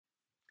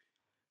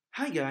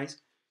Hi guys,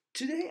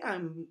 today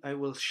I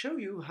will show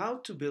you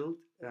how to build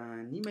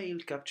an email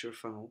capture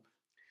funnel.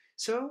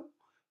 So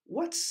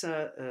what's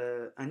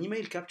an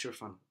email capture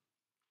funnel?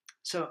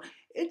 So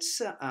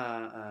it's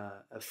a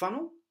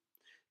funnel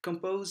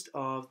composed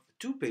of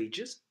two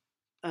pages,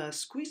 a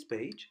squeeze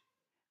page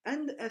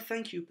and a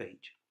thank you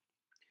page.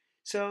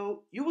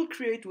 So you will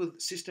create with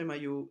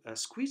System.io a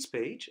squeeze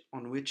page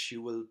on which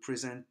you will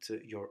present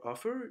your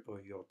offer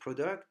or your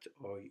product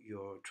or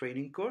your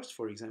training course,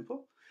 for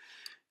example,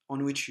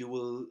 on which you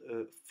will,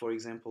 for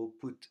example,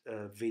 put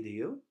a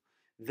video,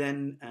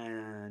 then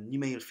an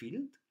email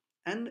field,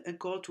 and a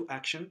call to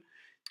action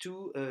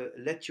to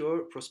let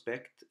your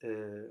prospect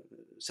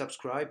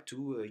subscribe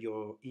to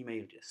your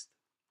email list.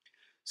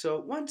 So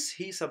once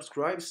he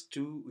subscribes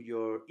to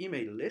your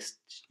email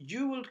list,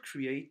 you will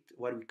create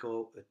what we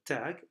call a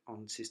tag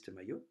on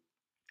System.io.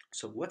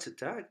 So what's a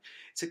tag?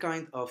 It's a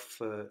kind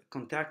of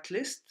contact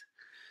list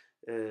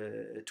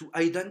to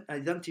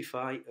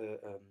identify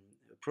a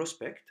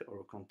prospect or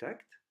a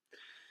contact.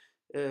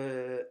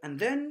 And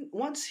then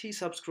once he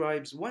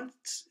subscribes to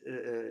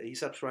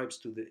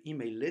the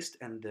email list,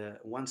 and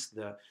once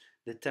the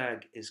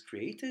tag is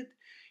created,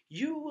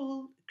 you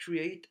will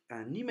create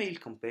an email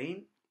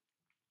campaign,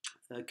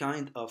 a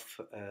kind of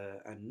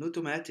an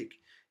automatic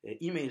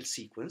email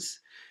sequence,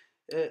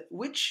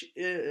 which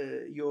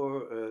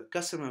your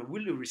customer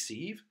will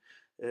receive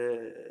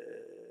uh,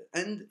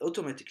 and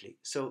automatically.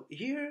 So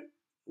here,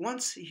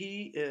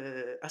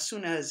 as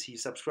soon as he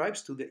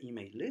subscribes to the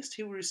email list,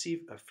 he will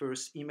receive a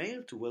first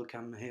email to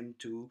welcome him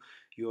to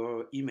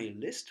your email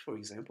list, for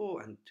example,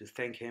 and to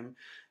thank him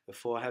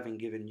for having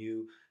given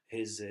you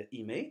his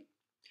email.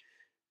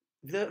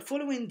 The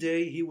following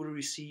day, he will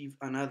receive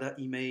another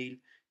email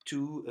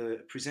to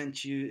present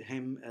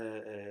him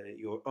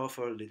your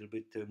offer a little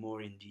bit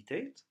more in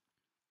detail.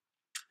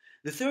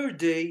 The third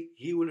day,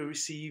 he will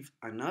receive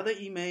another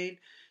email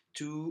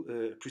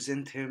to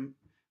present him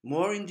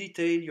more in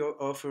detail your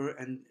offer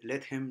and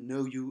let him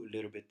know you a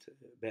little bit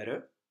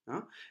better,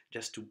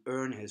 just to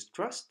earn his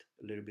trust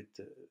a little bit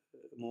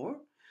more.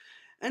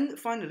 And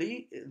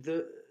finally,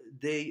 the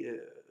day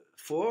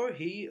four,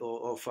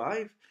 or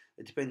five,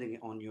 depending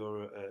on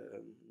your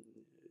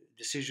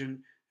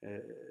decision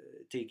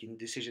taking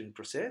decision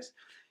process,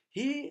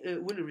 he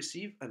will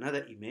receive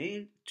another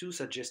email to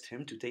suggest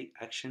him to take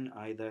action,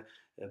 either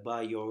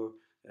buy your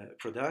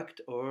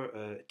product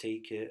or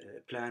take a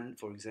plan,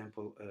 for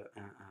example,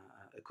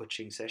 a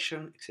coaching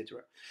session,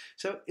 etc.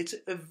 So it's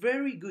a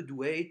very good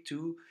way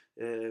to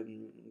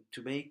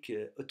make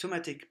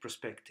automatic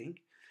prospecting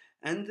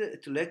and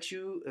to let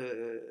you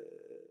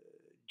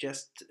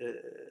just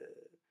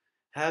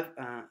have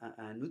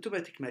an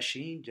automatic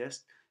machine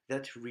just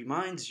that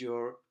reminds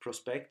your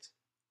prospect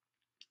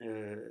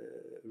uh,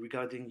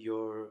 regarding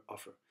your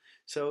offer.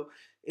 So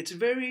it's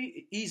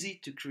very easy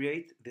to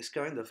create this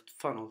kind of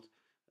funnel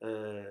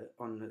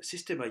on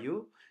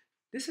System.io.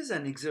 This is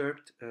an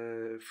excerpt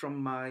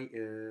from my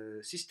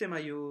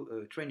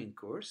System.io training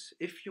course.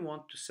 If you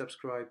want to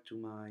subscribe to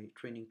my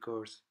training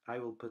course, I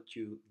will put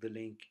you the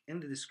link in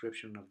the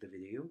description of the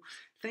video.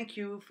 Thank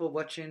you for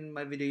watching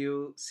my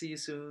video. See you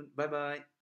soon. Bye bye.